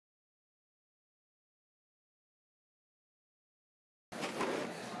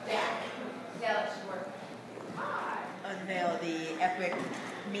quick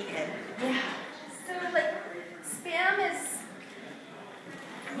meathead. Yeah. So, like, Spam is,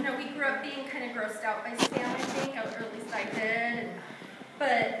 you know, we grew up being kind of grossed out by Spam, I think, or at least I did.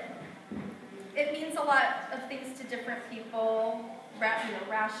 But it means a lot of things to different people. You know,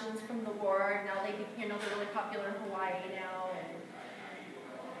 rations from the war. Now they're really popular in Hawaii now. And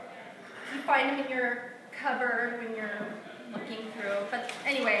you find them in your cupboard when you're looking through. But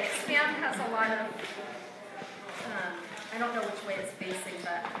anyway, Spam has a lot of, I don't know which way it's facing,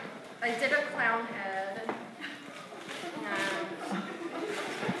 but I did a clown head.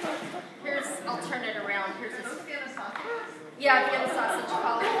 I'll turn it around. Here's a Vienna sausage. Yeah, Vienna sausage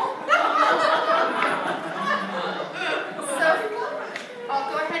collar. So I'll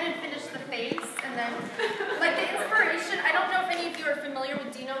go ahead and finish the face, and then, like the inspiration. I don't know if any of you are familiar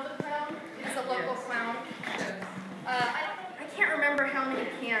with Dino the Clown. He's a local clown. I can't remember how many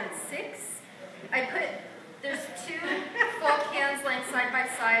cans. 6. There's 2 full cans laying side by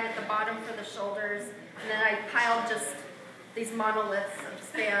side at the bottom for the shoulders, and then I piled just these monoliths of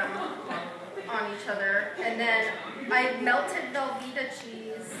Spam on each other, and then I melted Velveeta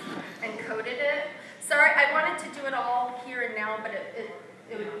cheese and coated it. Sorry, I wanted to do it all here and now, but it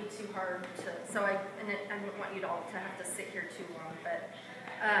would be too hard to. So I didn't want you all to have to sit here too long. But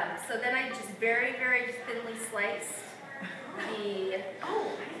so then I just very, very thinly sliced the.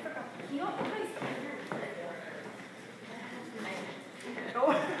 Oh, I forgot. You know what? Oh,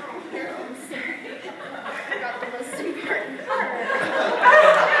 I'm sorry. I forgot the most important part.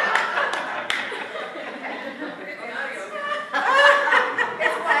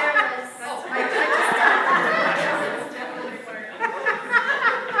 It's wireless.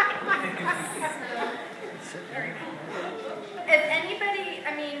 If anybody, I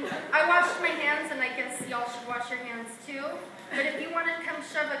mean, I washed my hands, and I guess y'all should wash your hands too. But if you want to come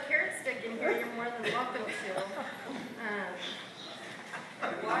shove a carrot stick in here, you're more than welcome to.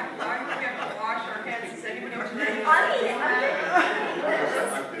 Why do we have to wash our hands? Is anybody else?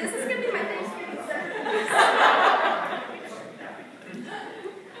 This is going to be my Thanksgiving dinner.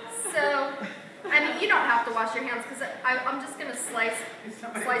 So, I mean, you don't have to wash your hands because I'm just going to slice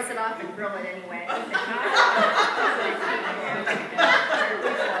it off and grill it anyway.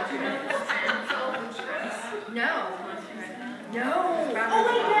 No. Oh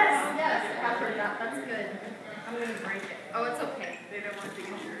wait, yes, I've heard that. That's good. I'm going to break it. Oh, it's okay. They don't want the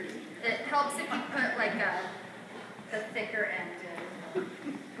injury. It helps if you put like the thicker end in.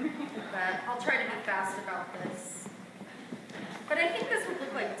 But I'll try to be fast about this. But I think this would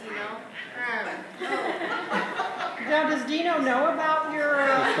look like Dino. Now, does Dino know about your?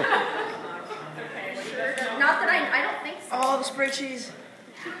 Okay, sure. Not that I don't think so. All the spray cheese.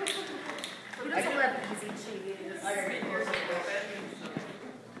 Who doesn't love easy cheese? So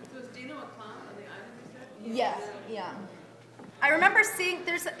is Dino a clown on the island, you said? Yeah. I remember seeing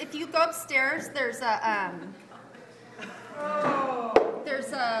if you go upstairs, there's a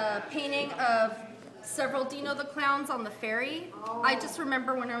painting of several Dino the Clowns on the ferry. I just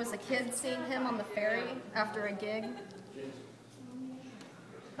remember when I was a kid seeing him on the ferry after a gig.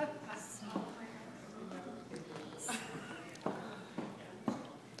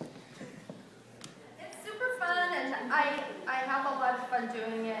 It's super fun, and I have a lot of fun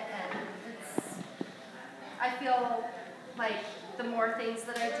doing it, and I feel like the more things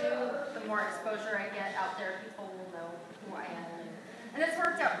that I do, the more exposure I get out there, people will know who I am. And it's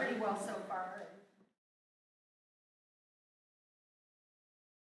worked out pretty well so far.